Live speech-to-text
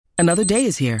Another day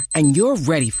is here, and you're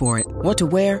ready for it. What to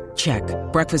wear? Check.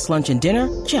 Breakfast, lunch, and dinner?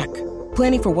 Check.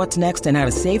 Planning for what's next and how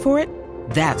to save for it?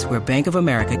 That's where Bank of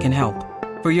America can help.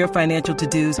 For your financial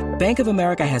to-dos, Bank of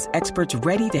America has experts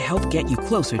ready to help get you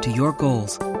closer to your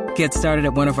goals. Get started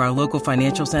at one of our local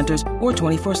financial centers or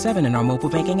 24/7 in our mobile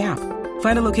banking app.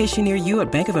 Find a location near you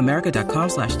at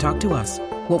bankofamerica.com/talktous.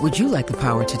 What would you like the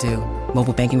power to do?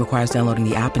 Mobile banking requires downloading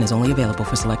the app and is only available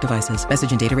for select devices.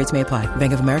 Message and data rates may apply.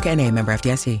 Bank of America N.A., member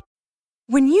FDIC.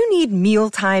 When you need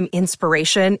mealtime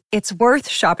inspiration, it's worth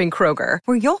shopping Kroger,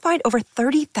 where you'll find over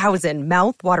 30,000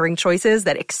 mouth-watering choices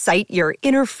that excite your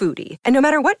inner foodie. And no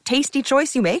matter what tasty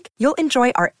choice you make, you'll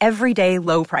enjoy our everyday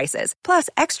low prices, plus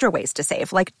extra ways to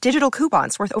save, like digital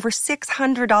coupons worth over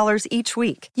 $600 each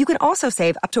week. You can also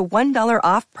save up to $1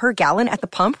 off per gallon at the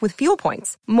pump with fuel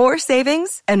points. More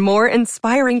savings and more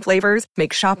inspiring flavors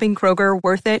make shopping Kroger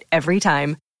worth it every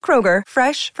time. Kroger,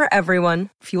 fresh for everyone.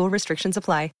 Fuel restrictions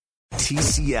apply.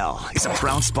 TCL is a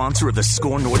proud sponsor of the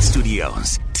Score North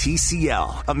Studios.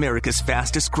 TCL, America's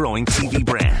fastest growing TV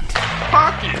brand.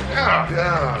 Hockey,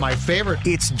 yeah. My favorite.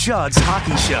 It's Judd's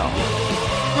Hockey Show.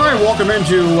 All right, welcome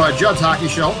into Judd's Hockey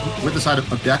Show with the side of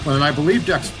Declan. And I believe,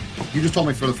 Dex, you just told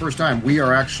me for the first time we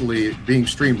are actually being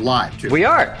streamed live, too. We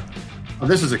are. Oh,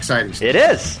 this is exciting stuff. It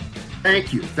is.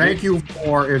 Thank you. Thank you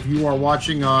for, if you are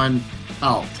watching on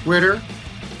Twitter,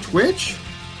 Twitch,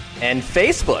 and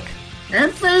Facebook.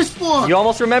 And Facebook. You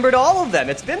almost remembered all of them.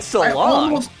 It's been so long. I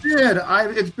almost did.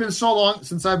 It's been so long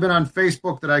since I've been on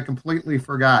Facebook that I completely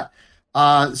forgot.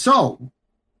 So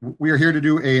we are here to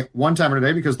do a one-timer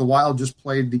today because the Wild just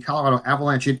played the Colorado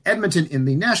Avalanche in Edmonton in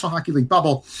the National Hockey League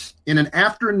bubble in an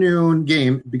afternoon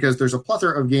game because there's a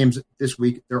plethora of games this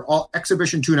week. They're all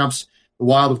exhibition tune-ups. The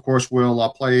Wild, of course, will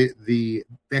play the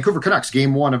Vancouver Canucks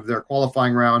game one of their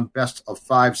qualifying round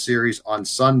best-of-5 series on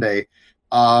Sunday.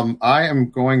 I am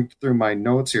going through my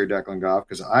notes here, Declan Goff,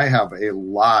 because I have a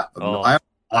lot of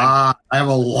I have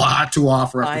a lot to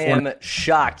offer. I am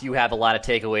shocked you have a lot of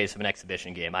takeaways from an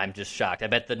exhibition game. I'm just shocked. I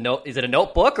bet is it a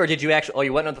notebook or did you actually? Oh,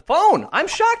 you went on the phone. I'm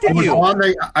shocked at you.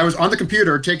 I was on the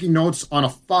computer taking notes on a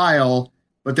file,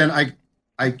 but then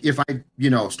if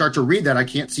I start to read that, I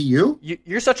can't see you.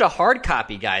 You're such a hard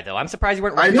copy guy, though. I'm surprised you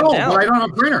weren't writing them down. But I don't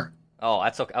have a printer. Oh,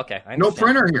 that's okay. Okay, no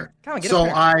printer here. Come on,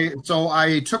 so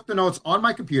I took the notes on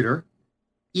my computer,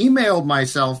 emailed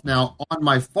myself now on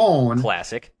my phone.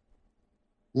 Classic.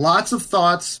 Lots of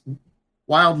thoughts.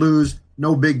 Wild lose,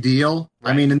 no big deal.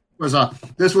 Right. I mean,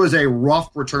 this was a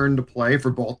rough return to play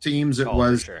for both teams. It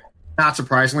was sure. Not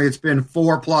surprisingly. It's been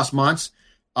 4+ months,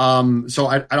 so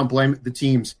I don't blame the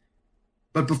teams.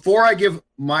 But before I give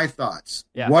my thoughts,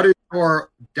 what is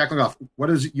Declan Goff, what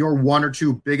is your one or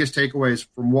two biggest takeaways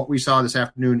from what we saw this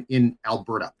afternoon in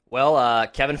Alberta? Well,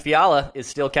 Kevin Fiala is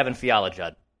still Kevin Fiala,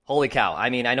 Judd. Holy cow. I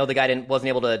mean, I know the guy wasn't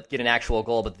able to get an actual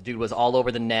goal, but the dude was all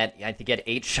over the net. I think he had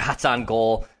 8 shots on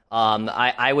goal.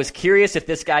 I was curious if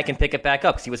this guy can pick it back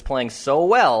up because he was playing so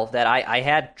well that I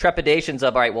had trepidations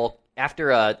of, all right, well,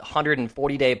 after a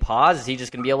 140-day pause, is he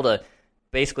just going to be able to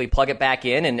basically plug it back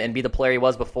in and be the player he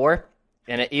was before?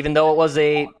 And even though it was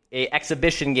a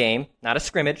exhibition game, not a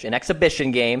scrimmage, an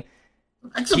exhibition game,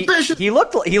 he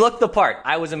looked the part.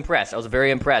 I was impressed. I was very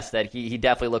impressed that he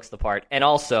definitely looks the part. And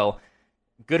also,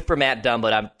 good for Matt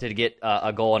Dumba to get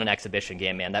a goal in an exhibition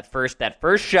game, man. That first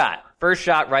shot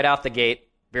right off the gate.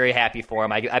 Very happy for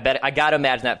him. I gotta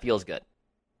imagine that feels good.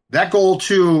 That goal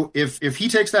too. If he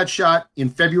takes that shot in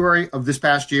February of this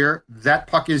past year, that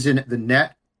puck is in the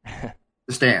net,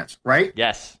 the stands, right?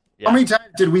 Yes. Yeah. How many times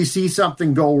did we see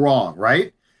something go wrong,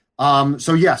 right?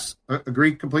 So, yes,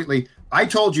 agree completely. I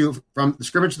told you from the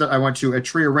scrimmage that I went to at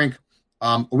Tria Rink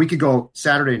a week ago,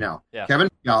 Saturday now, Kevin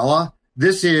Fiala,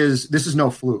 this is no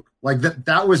fluke. Like,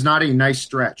 that was not a nice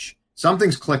stretch.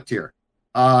 Something's clicked here.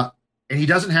 And he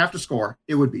doesn't have to score.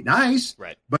 It would be nice,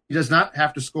 right? But he does not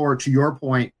have to score. To your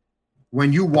point,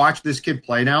 when you watch this kid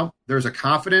play now, there's a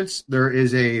confidence. There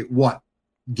is a,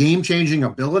 game-changing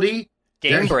ability.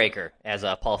 Game breaker, as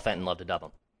Paul Fenton loved to dub him.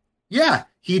 Yeah,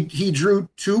 he drew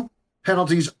 2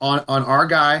 penalties on our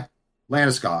guy,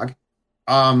 Landeskog.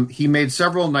 He made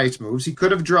several nice moves. He could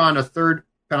have drawn a 3rd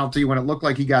penalty when it looked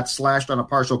like he got slashed on a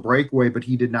partial breakaway, but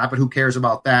he did not. But who cares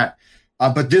about that?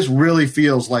 But this really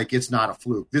feels like it's not a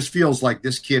fluke. This feels like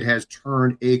this kid has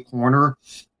turned a corner,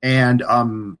 and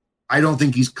I don't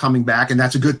think he's coming back, and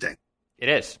that's a good thing. It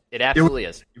is. It absolutely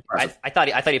is. I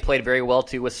thought he played very well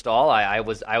too with Stahl. I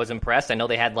was impressed. I know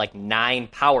they had like 9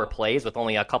 power plays with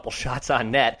only a couple shots on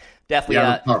net.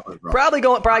 Definitely, probably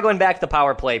going back to the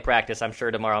power play practice. I'm sure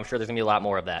tomorrow. I'm sure there's gonna be a lot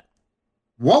more of that.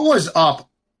 What was up?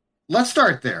 Let's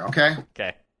start there. Okay.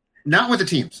 Okay. Not with the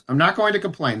teams. I'm not going to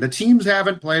complain. The teams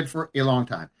haven't played for a long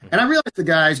time. And I realize the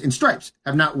guys in stripes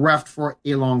have not reffed for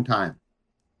a long time.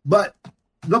 But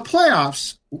the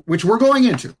playoffs, which we're going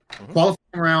into, qualifying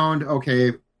round,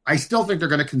 okay, I still think they're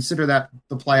going to consider that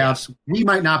the playoffs. Yeah. We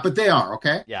might not, but they are,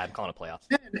 okay? Yeah, I'm calling it playoffs.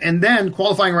 And then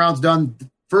qualifying rounds done,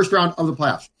 first round of the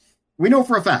playoffs. We know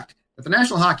for a fact that the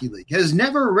National Hockey League has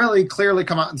never really clearly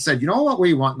come out and said, you know what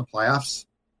we want in the playoffs?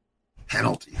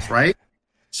 Penalties, right?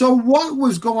 So what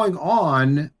was going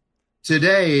on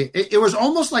today? It was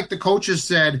almost like the coaches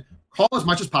said, call as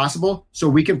much as possible so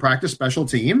we can practice special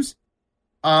teams.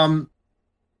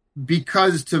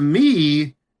 Because to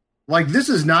me, like, this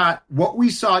is not what we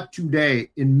saw today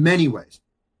in many ways,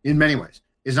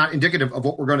 is not indicative of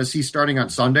what we're going to see starting on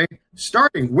Sunday,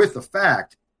 starting with the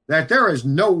fact that there is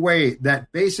no way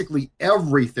that basically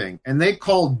everything, and they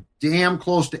called damn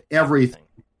close to everything,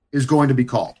 is going to be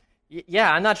called.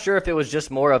 Yeah, I'm not sure if it was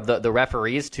just more of the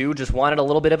referees, too, just wanted a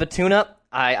little bit of a tune-up.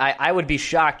 I would be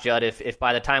shocked, Judd, if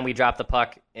by the time we drop the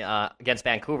puck against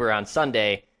Vancouver on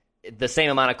Sunday, the same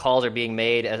amount of calls are being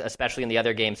made, especially in the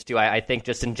other games, too. I think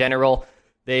just in general,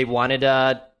 they wanted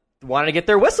to get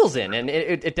their whistles in, and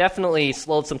it definitely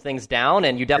slowed some things down,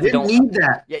 and you definitely don't need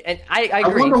that. Yeah, and I agree.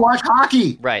 I want to watch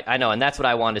hockey. Right, I know, and that's what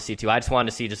I wanted to see, too. I just wanted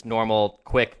to see just normal,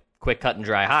 quick cut and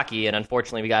dry hockey, and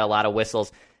unfortunately we got a lot of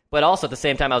whistles. But also, at the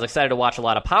same time, I was excited to watch a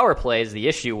lot of power plays. The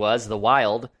issue was the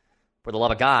Wild, for the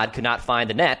love of God, could not find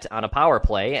the net on a power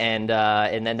play, and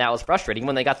then that was frustrating.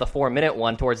 When they got the 4-minute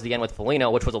one towards the end with Foligno,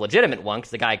 which was a legitimate one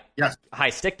because the guy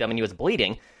high-sticked him and he was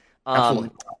bleeding,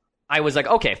 I was like,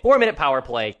 okay, 4-minute power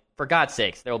play, for God's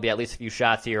sakes, there will be at least a few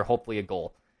shots here, hopefully a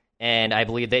goal. And I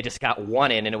believe they just got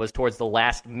one in, and it was towards the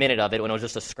last minute of it when it was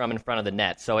just a scrum in front of the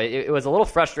net. So it was a little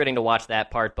frustrating to watch that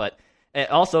part, but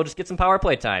also just get some power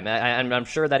play time. I'm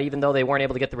sure that even though they weren't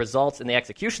able to get the results and the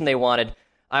execution they wanted,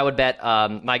 I would bet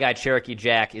my guy Cherokee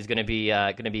Jack is going to be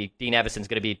Dean Evason's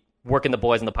going to be working the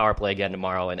boys in the power play again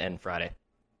tomorrow and Friday.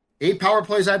 8 power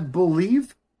plays, I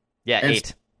believe. Yeah,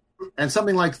 8. And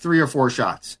something like 3 or 4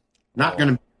 shots. Not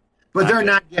going to, but they're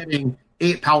not getting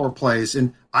 8 power plays.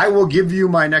 And I will give you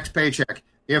my next paycheck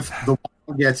if the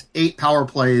Wild gets 8 power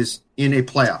plays in a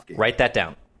playoff game. Write that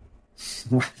down.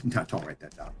 No, don't write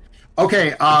that down.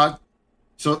 Okay,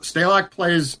 so Stalock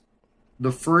plays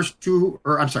the first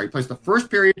plays the first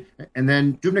period, and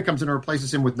then Dubnyk comes in and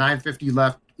replaces him with 9:50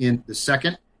 left in the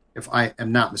second, if I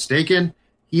am not mistaken.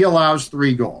 He allows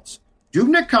 3 goals.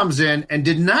 Dubnyk comes in and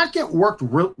did not get worked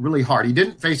really hard. He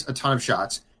didn't face a ton of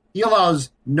shots. He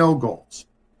allows no goals.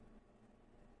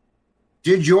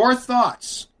 Did your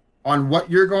thoughts on what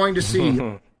you're going to see?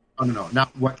 No,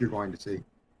 not what you're going to see.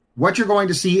 What you're going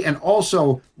to see, and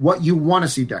also what you want to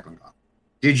see, Declan Goff.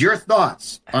 Did your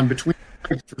thoughts on between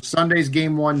for Sunday's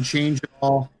game 1 change at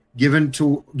all, given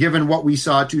what we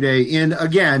saw today in,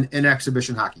 again, an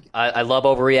exhibition hockey game? I love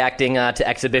overreacting to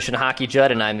exhibition hockey,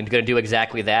 Judd, and I'm going to do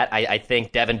exactly that. I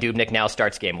think Devan Dubnyk now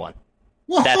starts game 1.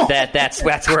 That's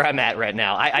where I'm at right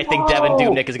now. I think Devan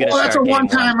Dubnyk is going to start game 1.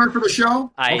 That's a one-timer for the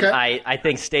show? Okay. I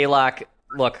think Stalock,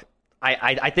 look,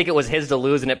 I think it was his to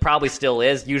lose, and it probably still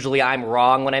is. Usually I'm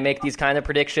wrong when I make these kind of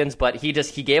predictions, but he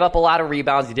gave up a lot of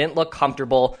rebounds. He didn't look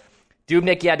comfortable.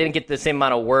 Dubnyk, didn't get the same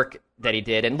amount of work that he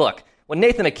did. And look, when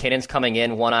Nathan McKinnon's coming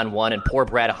in one-on-one and poor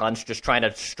Brad Hunt's just trying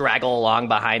to straggle along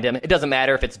behind him, it doesn't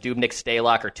matter if it's Dubnyk,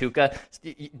 Stalock, or Tuukka.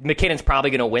 McKinnon's probably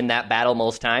going to win that battle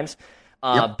most times.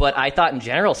 But I thought in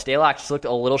general, Stalock just looked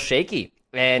a little shaky.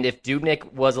 And if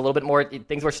Dubnyk was a little bit more,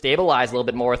 things were stabilized a little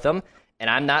bit more with him. And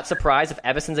I'm not surprised if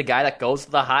Evason's a guy that goes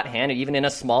to the hot hand, and even in a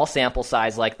small sample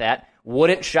size like that.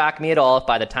 Wouldn't shock me at all if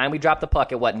by the time we drop the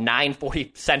puck at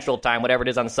 9:40 Central Time, whatever it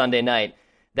is on Sunday night,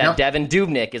 that Devan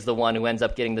Dubnyk is the one who ends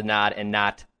up getting the nod and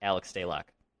not Alex Stalock.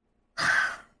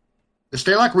 The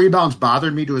Stalock rebounds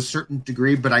bothered me to a certain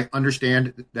degree, but I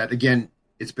understand that, again,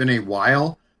 it's been a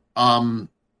while.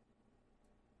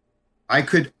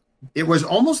 It was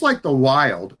almost like the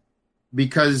Wild,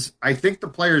 because I think the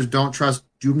players don't trust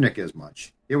Dubnyk as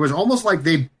much. It was almost like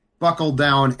they buckled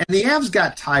down, and the Avs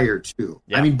got tired too.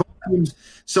 Yeah. I mean, both teams.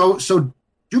 So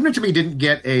Dubnyk to me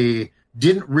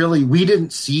we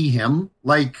didn't see him.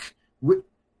 Like,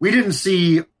 we didn't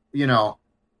see,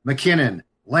 McKinnon,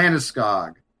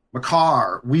 Landeskog,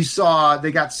 Makar. We saw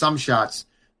they got some shots.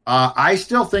 I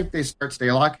still think they start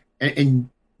Stalock, and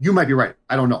you might be right.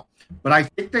 I don't know. But I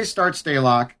think they start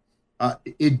Stalock.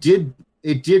 It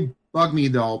did bug me,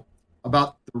 though,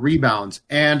 about the rebounds.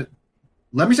 And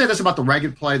let me say this about the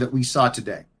ragged play that we saw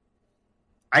today.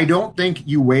 I don't think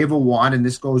you wave a wand and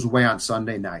this goes away on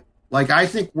Sunday night. Like, I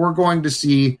think we're going to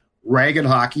see ragged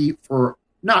hockey for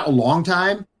not a long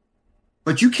time,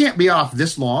 but you can't be off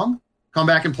this long, come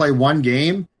back and play one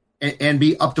game, and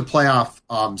be up to playoff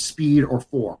speed or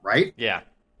form, right? Yeah.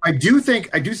 I do think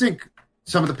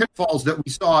some of the pitfalls that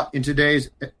we saw in today's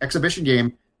exhibition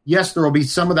game, yes, there will be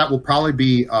some of that will probably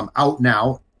be out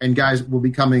now, and guys will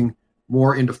be coming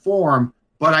more into form,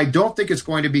 but I don't think it's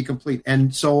going to be complete.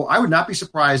 And so I would not be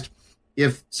surprised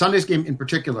if Sunday's game in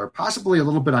particular, possibly a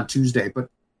little bit on Tuesday, but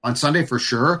on Sunday for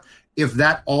sure, if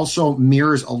that also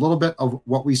mirrors a little bit of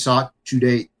what we saw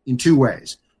today in two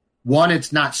ways. One,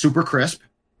 it's not super crisp.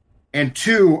 And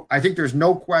two, I think there's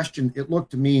no question, it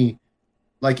looked to me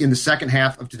like in the second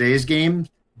half of today's game,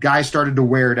 guys started to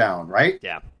wear down, right?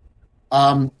 Yeah.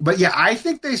 But yeah, I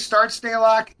think they start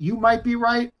Stalock. You might be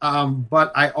right.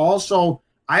 But I also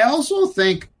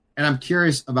think, and I'm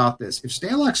curious about this, if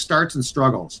Stalock starts and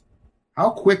struggles, how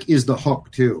quick is the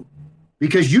hook too?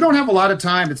 Because you don't have a lot of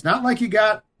time. It's not like you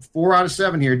got 4 out of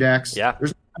 7 here, Dex. Yeah.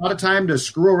 There's a lot of time to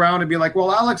screw around and be like,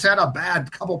 well, Alex had a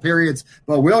bad couple periods,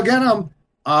 but we'll get him.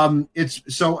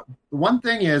 So the one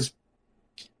thing is,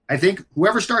 I think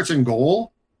whoever starts in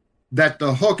goal, that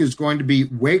the hook is going to be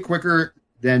way quicker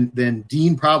than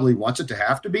Dean probably wants it to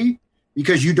have to be,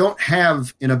 because you don't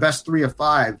have in a best 3 of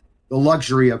 5 the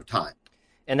luxury of time.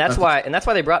 And that's why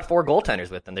they brought 4 goaltenders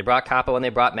with them. They brought Capo and they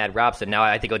brought Matt Robson. Now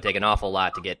I think it would take an awful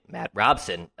lot to get Matt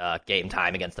Robson game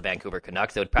time against the Vancouver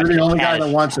Canucks. It would probably You're the only guy that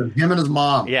wants him and his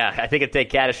mom. Yeah, I think it'd take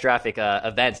catastrophic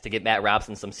events to get Matt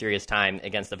Robson some serious time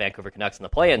against the Vancouver Canucks in the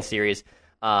play-in series.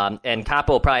 And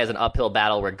Capo probably has an uphill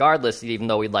battle regardless, even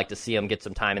though we'd like to see him get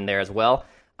some time in there as well.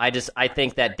 I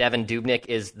think that Devan Dubnyk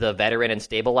is the veteran and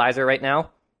stabilizer right now,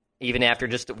 even after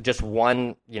just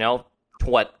one,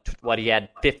 what he had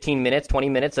 15 minutes, 20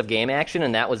 minutes of game action,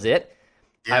 and that was it.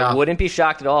 Yeah. I wouldn't be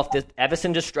shocked at all if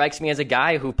Evason just strikes me as a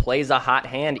guy who plays a hot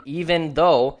hand, even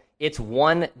though it's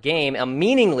one game, a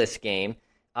meaningless game,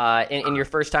 in your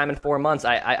first time in 4 months.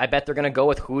 I bet they're going to go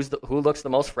with who looks the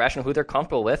most fresh and who they're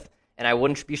comfortable with. And I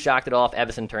wouldn't be shocked at all if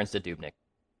Evason turns to Dubnyk.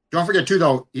 Don't forget, too,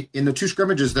 though, in the 2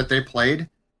 scrimmages that they played,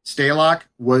 Stalock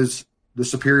was the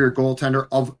superior goaltender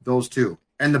of those 2.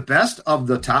 And the best of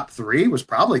the top 3 was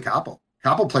probably Capo.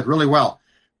 Capo played really well.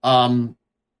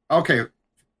 Okay, a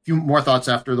few more thoughts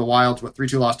after the Wilds,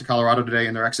 3-2 loss to Colorado today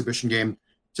in their exhibition game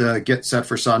to get set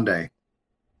for Sunday.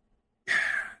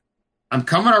 I'm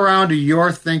coming around to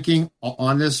your thinking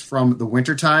on this from the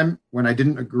wintertime when I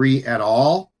didn't agree at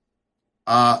all.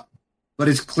 But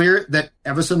it's clear that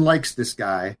Evason likes this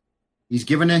guy. He's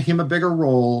given him a bigger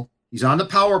role. He's on the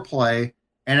power play.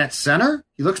 And at center,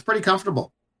 he looks pretty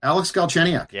comfortable. Alex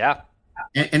Galchenyuk. Yeah.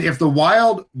 And if the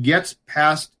Wild gets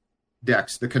past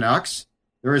Dex, the Canucks,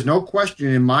 there is no question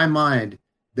in my mind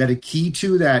that a key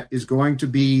to that is going to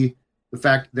be the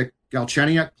fact that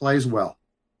Galchenyuk plays well.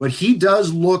 But he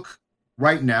does look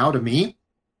right now to me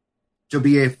to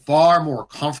be a far more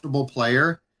comfortable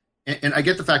player. And I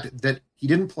get the fact that he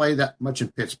didn't play that much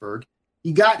in Pittsburgh.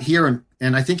 He got here,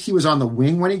 and I think he was on the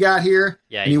wing when he got here.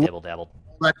 Yeah, he dabbled.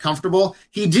 That comfortable.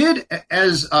 He did,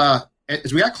 as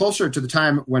we got closer to the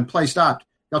time when play stopped,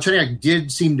 Galchenyuk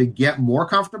did seem to get more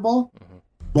comfortable. Mm-hmm.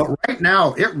 But right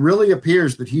now, it really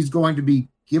appears that he's going to be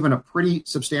given a pretty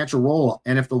substantial role.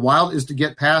 And if the Wild is to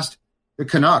get past the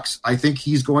Canucks, I think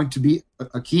he's going to be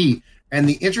a key. And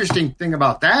the interesting thing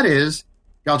about that is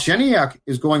Galchenyuk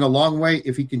is going a long way,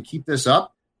 if he can keep this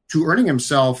up, to earning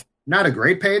himself not a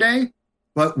great payday,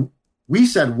 but we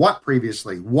said what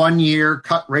previously? 1 year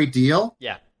cut rate deal?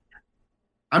 Yeah.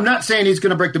 I'm not saying he's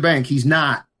going to break the bank. He's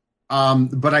not.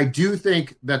 But I do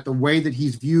think that the way that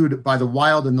he's viewed by the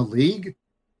Wild in the league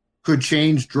could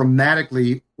change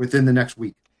dramatically within the next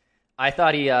week. I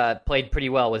thought he played pretty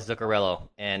well with Zuccarello,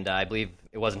 and I believe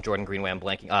it wasn't Jordan Greenway I'm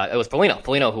blanking. It was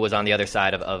Foligno who was on the other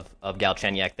side of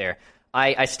Galchenyuk there.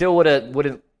 I still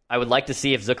would like to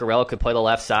see if Zuccarello could play the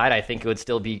left side. I think it would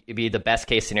still be the best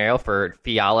case scenario for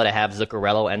Fiala to have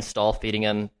Zuccarello and Stahl feeding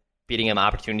him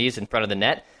opportunities in front of the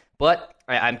net. But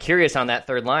I'm curious on that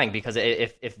third line, because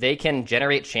if they can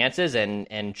generate chances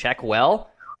and check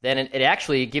well, then it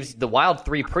actually gives the Wild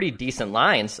 3 pretty decent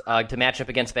lines to match up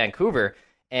against Vancouver.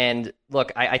 And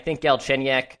look, I think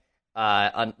Galchenyuk,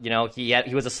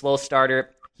 he was a slow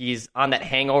starter. He's on that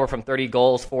hangover from 30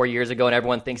 goals 4 years ago, and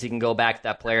everyone thinks he can go back to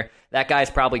that player. That guy's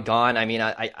probably gone. I mean,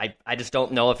 I just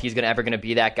don't know if he's ever going to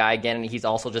be that guy again, and he's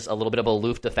also just a little bit of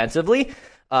aloof defensively.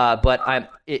 But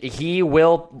he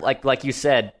will, like you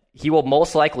said, he will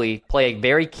most likely play a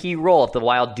very key role if the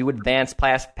Wild do advance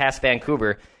past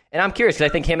Vancouver. And I'm curious, because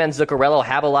I think him and Zuccarello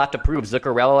have a lot to prove.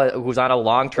 Zuccarello, who's on a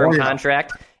long-term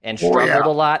contract and struggled a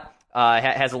lot,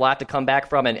 has a lot to come back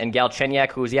from, and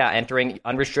Galchenyuk, who's entering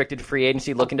unrestricted free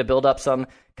agency, looking to build up some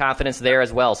confidence there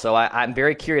as well. So I'm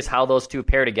very curious how those two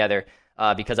pair together,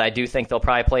 because I do think they'll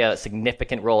probably play a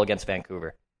significant role against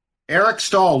Vancouver. Eric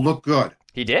Staal looked good.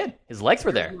 He did. His legs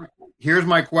were there. Here's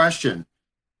my question.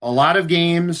 A lot of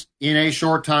games in a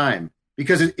short time,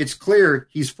 because it's clear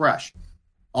he's fresh.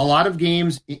 A lot of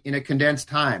games in a condensed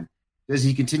time. Does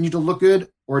he continue to look good,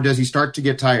 or does he start to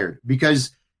get tired?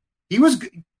 Because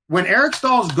when Eric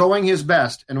Staal is going his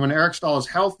best, and when Eric Staal is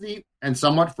healthy and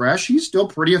somewhat fresh, he's still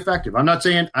pretty effective. I'm not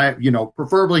saying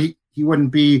preferably he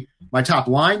wouldn't be my top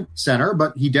line center,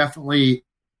 but he definitely,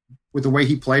 with the way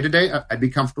he played today, I'd be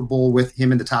comfortable with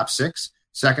him in the top 6,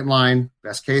 second line,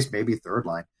 best case, maybe third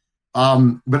line.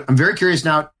 But I'm very curious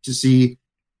now to see,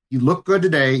 he looked good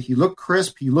today. He looked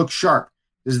crisp. He looked sharp.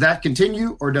 Does that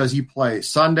continue, or does he play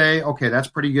Sunday? Okay, that's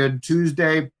pretty good.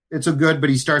 Tuesday, it's a good, but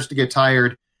he starts to get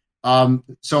tired.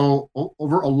 So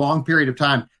over a long period of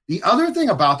time. The other thing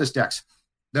about this, Dex,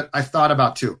 that I thought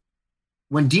about too,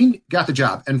 when Dean got the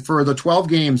job, and for the 12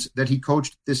 games that he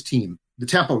coached this team, the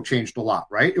tempo changed a lot,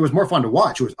 right? It was more fun to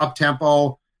watch. It was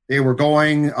up-tempo. They were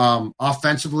going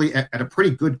offensively at a pretty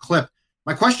good clip.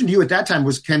 My question to you at that time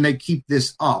was, can they keep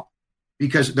this up?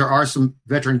 Because there are some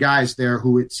veteran guys there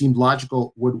who it seemed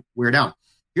logical would wear down.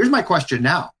 Here's my question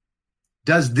now.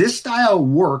 Does this style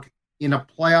work in a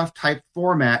playoff-type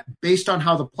format based on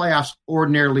how the playoffs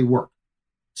ordinarily work?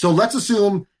 So let's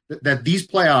assume that these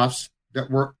playoffs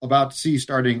that we're about to see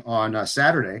starting on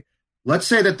Saturday, let's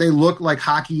say that they look like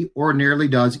hockey ordinarily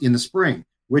does in the spring,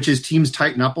 which is teams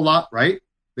tighten up a lot, right?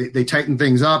 They tighten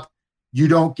things up. You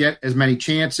don't get as many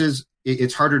chances.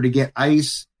 It's harder to get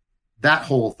ice. That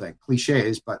whole thing,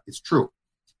 cliches, but it's true.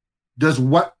 Does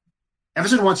what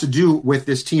Everson wants to do with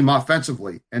this team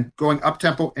offensively and going up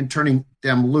tempo and turning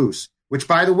them loose, which,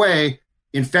 by the way,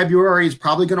 in February is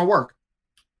probably going to work.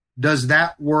 Does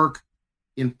that work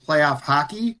in playoff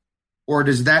hockey, or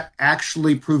does that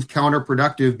actually prove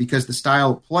counterproductive because the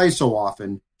style of play so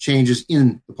often changes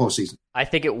in the postseason? I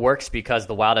think it works because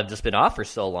the Wild have just been off for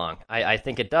so long. I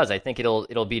think it does. I think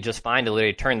it'll be just fine to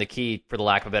literally turn the key, for the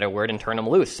lack of a better word, and turn them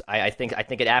loose. I think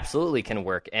it absolutely can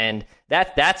work, and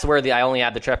that's where I only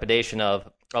have the trepidation of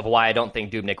why I don't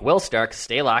think Dubnyk will start.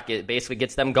 Stalock, it basically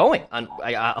gets them going.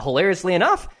 Hilariously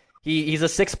enough, he's a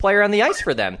 6th player on the ice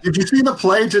for them. Did you see the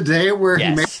play today where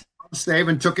he made a save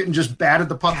and took it and just batted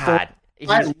the puck forward?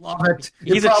 I love it.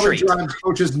 He's a treat. Drives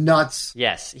coaches nuts.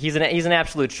 Yes, he's an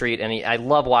absolute treat, and I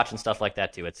love watching stuff like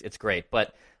that too. It's great,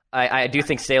 but I do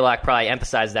think Stalock probably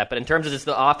emphasized that. But in terms of just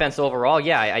the offense overall,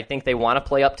 yeah, I think they want to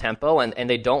play up tempo, and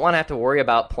they don't want to have to worry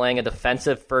about playing a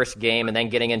defensive first game and then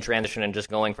getting in transition and just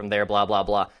going from there. Blah blah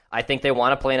blah. I think they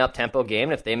want to play an up tempo game,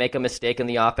 and if they make a mistake in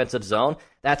the offensive zone,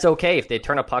 that's okay. If they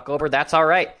turn a puck over, that's all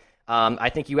right. I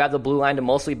think you have the blue line to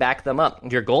mostly back them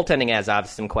up. Your goaltending has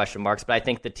obviously some question marks, but I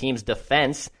think the team's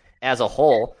defense as a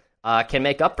whole can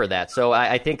make up for that. So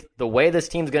I think the way this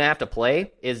team's going to have to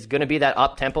play is going to be that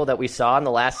up-tempo that we saw in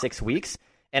the last 6 weeks,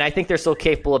 and I think they're still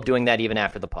capable of doing that even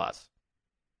after the pause.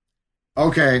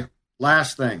 Okay,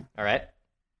 last thing. All right.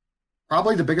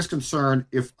 Probably the biggest concern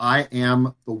if I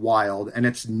am the Wild, and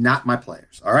it's not my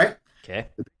players, all right? Okay.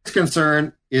 The biggest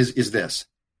concern is this.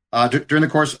 During the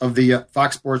course of the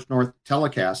Fox Sports North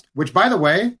telecast, which, by the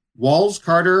way, Walls,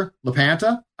 Carter,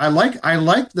 LaPanta, I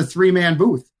liked the 3-man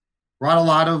booth. Brought a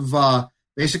lot of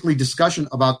basically discussion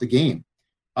about the game.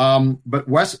 But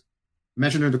Wes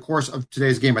mentioned in the course of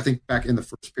today's game, I think back in the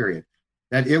first period,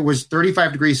 that it was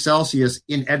 35 degrees Celsius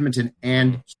in Edmonton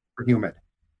and super humid.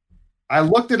 I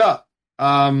looked it up.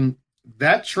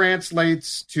 That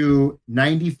translates to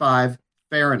 95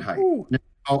 Fahrenheit.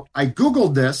 Now, I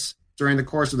Googled this during the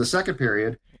course of the second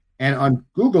period, and on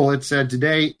Google it said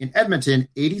today in Edmonton,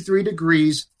 83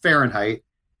 degrees Fahrenheit,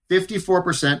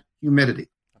 54% humidity.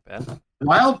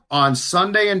 Wild on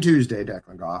Sunday and Tuesday,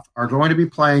 Declan Goff, are going to be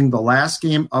playing the last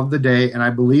game of the day, and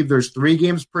I believe there's 3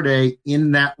 games per day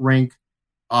in that rink.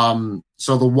 So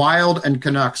the Wild and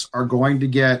Canucks are going to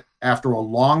get, after a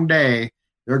long day,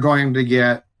 they're going to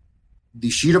get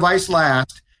the sheet of ice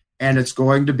last, and it's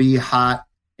going to be hot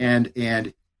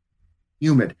and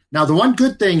humid. Now, the one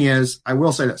good thing is, I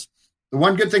will say this, the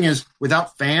one good thing is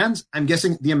without fans, I'm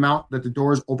guessing the amount that the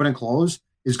doors open and close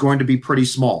is going to be pretty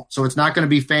small. So it's not going to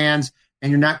be fans,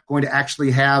 and you're not going to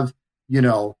actually have,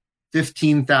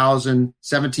 15,000,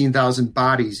 17,000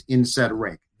 bodies in said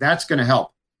rink. That's going to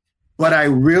help. But I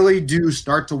really do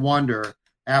start to wonder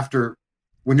after,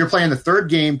 when you're playing the third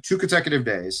game, 2 consecutive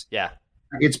days. Yeah.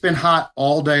 It's been hot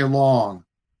all day long.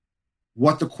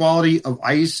 What the quality of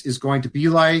ice is going to be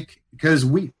like, because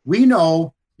we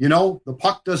know, the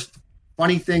puck does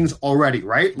funny things already,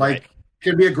 right? Like, it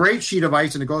could be a great sheet of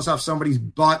ice and it goes off somebody's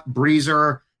butt,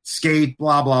 breezer, skate,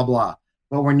 blah, blah, blah.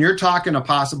 But when you're talking a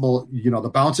possible,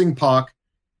 the bouncing puck,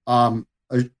 a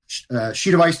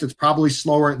sheet of ice that's probably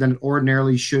slower than it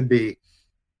ordinarily should be.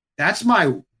 That's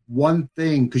my one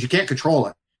thing, because you can't control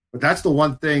it. But that's the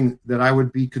one thing that I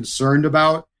would be concerned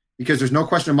about, because there's no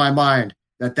question in my mind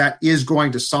that is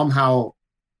going to somehow,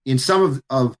 in some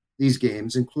of these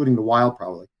games, including the Wild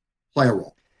probably, play a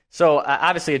role. So,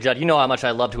 obviously, Judd, you know how much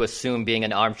I love to assume being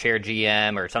an armchair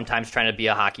GM or sometimes trying to be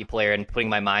a hockey player and putting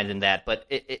my mind in that.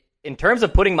 But in terms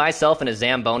of putting myself in a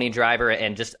Zamboni driver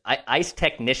and just ice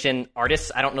technician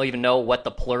artists, I don't even know what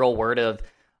the plural word of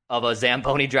a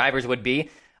Zamboni drivers would be.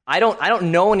 I don't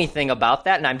know anything about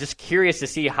that, and I'm just curious to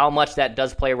see how much that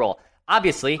does play a role.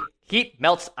 Obviously, heat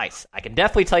melts ice. I can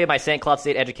definitely tell you my St. Cloud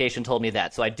State education told me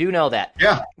that, so I do know that.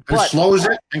 Yeah, it slows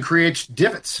it and creates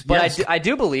divots. But yes. I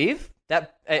do believe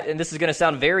that, and this is going to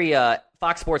sound very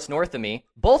Fox Sports North of me,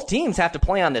 both teams have to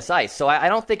play on this ice, so I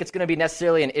don't think it's going to be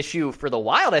necessarily an issue for the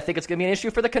Wild. I think it's going to be an issue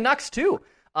for the Canucks, too.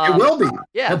 It will be.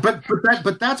 Yeah.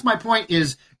 But that's my point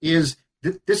is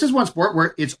this is one sport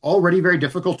where it's already very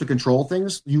difficult to control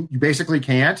things. You basically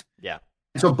can't. Yeah.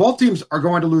 So both teams are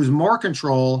going to lose more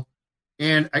control.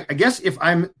 And I guess if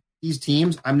I'm these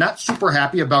teams, I'm not super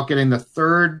happy about getting the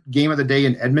third game of the day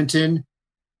in Edmonton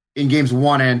in games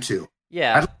 1 and 2.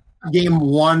 Yeah. I'd like game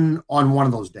 1 on one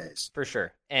of those days. For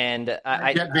sure. And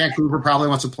Vancouver probably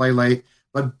wants to play late,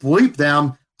 but bleep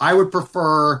them. I would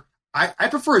prefer I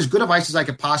prefer as good of ice as I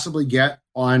could possibly get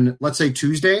on, let's say,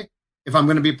 Tuesday, if I'm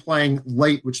going to be playing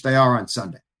late, which they are on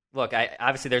Sunday. Look,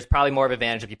 obviously there's probably more of an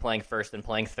advantage of you playing first than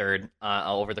playing third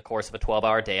over the course of a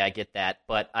 12-hour day. I get that,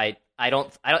 but I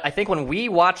think when we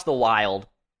watch the Wild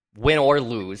win or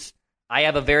lose, I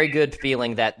have a very good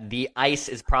feeling that the ice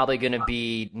is probably going to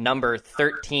be number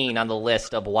 13 on the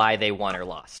list of why they won or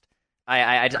lost.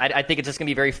 I think it's just going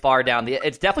to be very far down.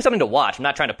 It's definitely something to watch. I'm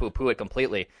not trying to poo-poo it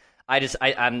completely. I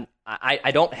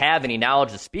don't have any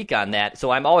knowledge to speak on that,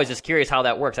 so I'm always just curious how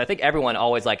that works. I think everyone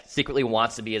always secretly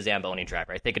wants to be a Zamboni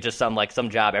driver. I think it's just some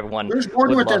job everyone. There's more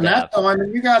to it than that, though. I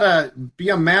mean, you gotta be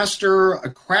a master, a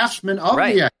craftsman of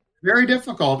the ice. Very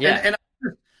difficult. Yeah.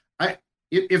 And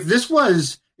if this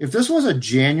was a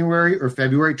January or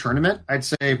February tournament, I'd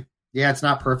say, yeah, it's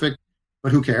not perfect,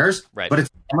 but who cares? Right. But it's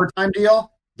a summertime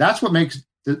deal. That's what makes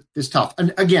this tough.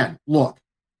 And again, look,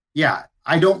 yeah.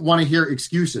 I don't want to hear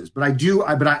excuses, but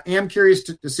I am curious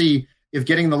to see if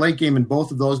getting the late game in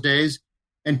both of those days,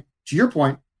 and to your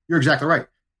point, you're exactly right.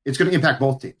 It's going to impact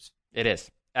both teams. It is.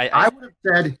 I would have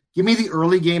said, give me the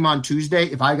early game on Tuesday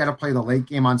if I got to play the late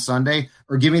game on Sunday,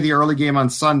 or give me the early game on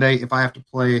Sunday if I have to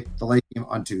play the late game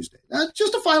on Tuesday. That's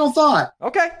just a final thought.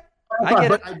 Okay. I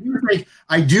get it.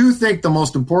 I do think the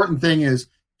most important thing is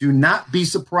do not be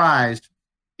surprised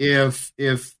if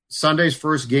Sunday's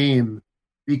first game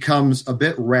becomes a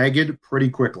bit ragged pretty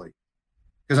quickly,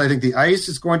 because I think the ice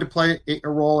is going to play a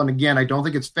role. And again, I don't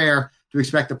think it's fair to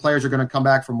expect the players are going to come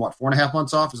back from 4.5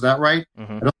 months off. Is that right?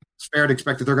 Mm-hmm. I don't think it's fair to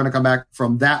expect that they're going to come back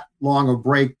from that long of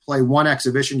break, play one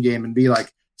exhibition game and be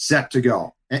set to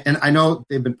go. And I know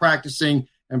they've been practicing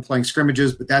and playing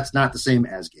scrimmages, but that's not the same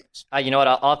as games. You know what?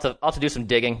 I'll have to do some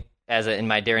digging in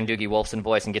my Darren Doogie Wolfson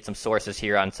voice and get some sources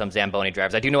here on some Zamboni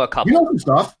drivers. I do know a couple. You know some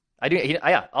stuff. I do.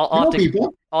 Yeah. I'll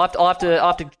have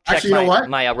to check Actually,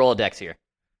 my Rolodex here.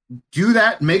 Do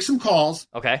that. And make some calls.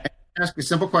 Okay. And ask a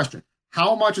simple question: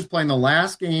 how much is playing the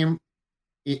last game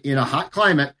in a hot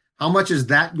climate? How much is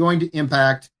that going to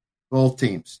impact both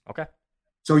teams? Okay.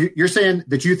 So you're saying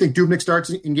that you think Dubnyk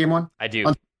starts in game 1? I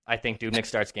do. I think Dubnyk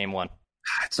starts game 1.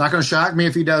 It's not going to shock me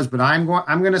if he does, but I'm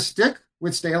going to stick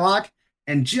with Stalock.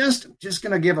 And just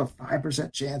going to give a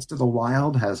 5% chance to the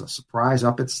Wild has a surprise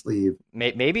up its sleeve.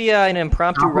 Maybe an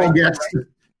impromptu.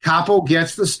 Capo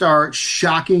gets the start,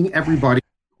 shocking everybody,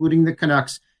 including the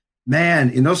Canucks. Man,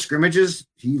 in those scrimmages,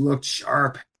 he looked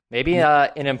sharp. Maybe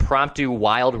an impromptu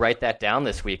Wild write that down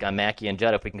this week on Mackey and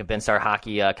Judd if we can convince our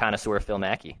hockey connoisseur Phil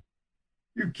Mackey.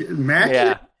 You kidding, Mackey?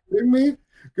 Yeah. You kidding me?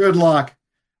 Good luck.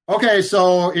 Okay,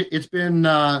 so it's been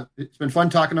fun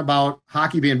talking about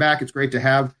hockey being back. It's great to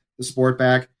have the sport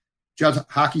back. Judd's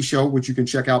Hockey Show, which you can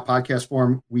check out podcast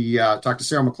form. We talked to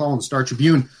Sarah McClellan, the Star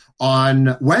Tribune,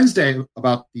 on Wednesday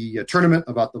about the tournament,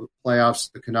 about the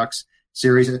playoffs, the Canucks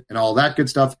series, and all that good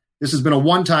stuff. This has been a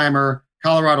one-timer.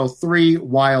 Colorado 3,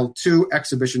 Wild 2,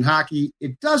 exhibition hockey.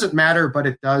 It doesn't matter, but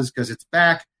it does because it's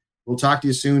back. We'll talk to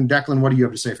you soon. Declan, what do you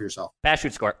have to say for yourself? Pass,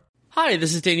 shoot, score. Hi,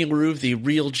 this is Danny LaRue of the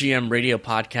Real GM Radio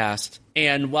Podcast.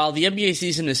 And while the NBA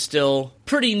season is still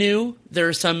pretty new, there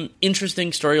are some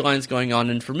interesting storylines going on.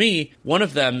 And for me, one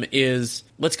of them is,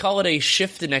 let's call it a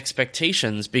shift in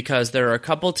expectations, because there are a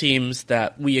couple teams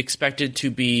that we expected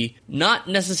to be not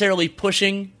necessarily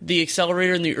pushing the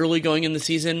accelerator in the early going in the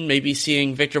season, maybe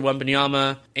seeing Victor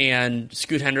Wembanyama and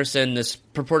Scoot Henderson, this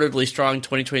purportedly strong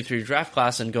 2023 draft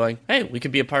class, and going, hey, we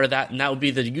could be a part of that. And that would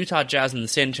be the Utah Jazz and the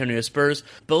San Antonio Spurs.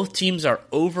 Both teams are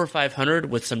over 500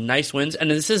 with some nice wins. And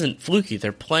this isn't fluky.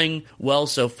 They're playing well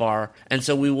so far. And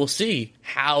so we will see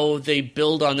how they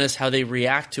build on this, how they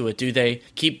react to it. Do they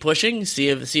keep pushing, see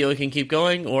if it can keep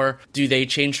going, or do they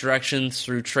change directions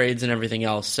through trades and everything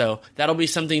else? So that'll be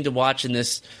something to watch in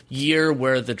this year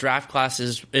where the draft class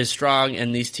is strong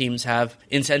and these teams have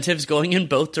incentives going in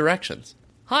both directions.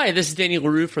 Hi, this is Danny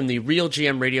LaRue from the Real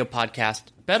GM Radio Podcast.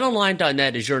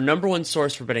 BetOnline.net is your number one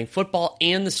source for betting football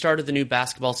and the start of the new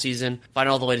basketball season. Find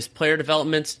all the latest player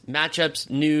developments, matchups,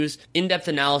 news, in-depth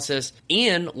analysis,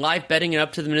 and live betting and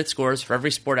up-to-the-minute scores for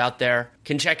every sport out there.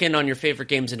 Can check in on your favorite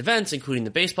games and events, including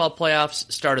the baseball playoffs,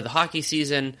 start of the hockey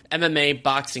season, MMA,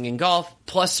 boxing, and golf,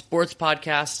 plus sports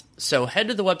podcasts. So head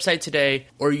to the website today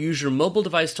or use your mobile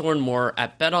device to learn more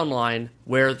at BetOnline,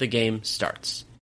 where the game starts.